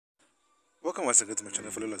Welcome once again to my channel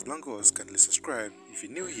for Los Blancos. Kindly subscribe if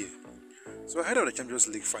you're new here. So ahead of the Champions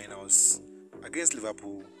League finals against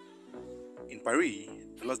Liverpool in Paris,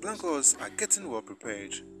 the Los Blancos are getting well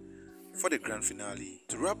prepared for the grand finale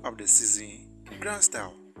to wrap up the season in grand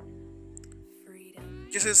style.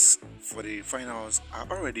 Jerseys for the finals are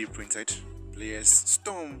already printed. Players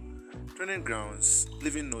storm training grounds,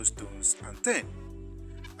 leaving no stones unturned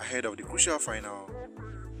ahead of the crucial final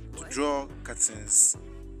to draw curtains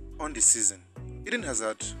on the season. Eden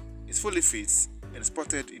Hazard is fully fit and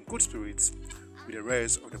spotted in good spirits with the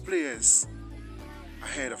rest of the players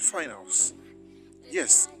ahead of finals.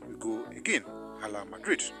 Yes, we go again, a la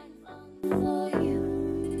Madrid.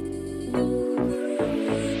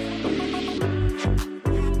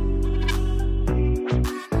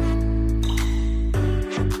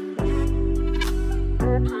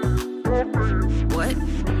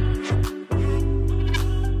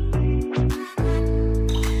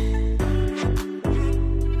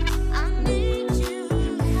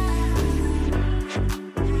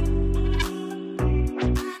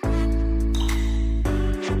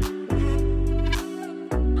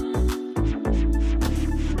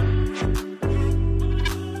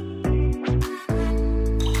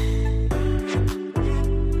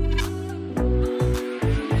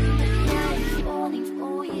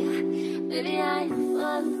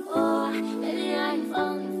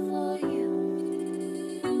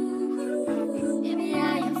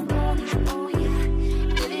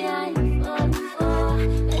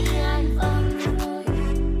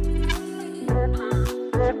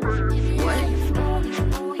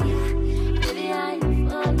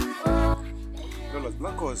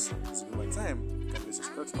 Blancos, this will be my time. Kindly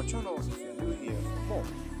subscribe to my channel if you're new here for more.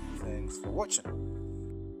 Thanks for watching.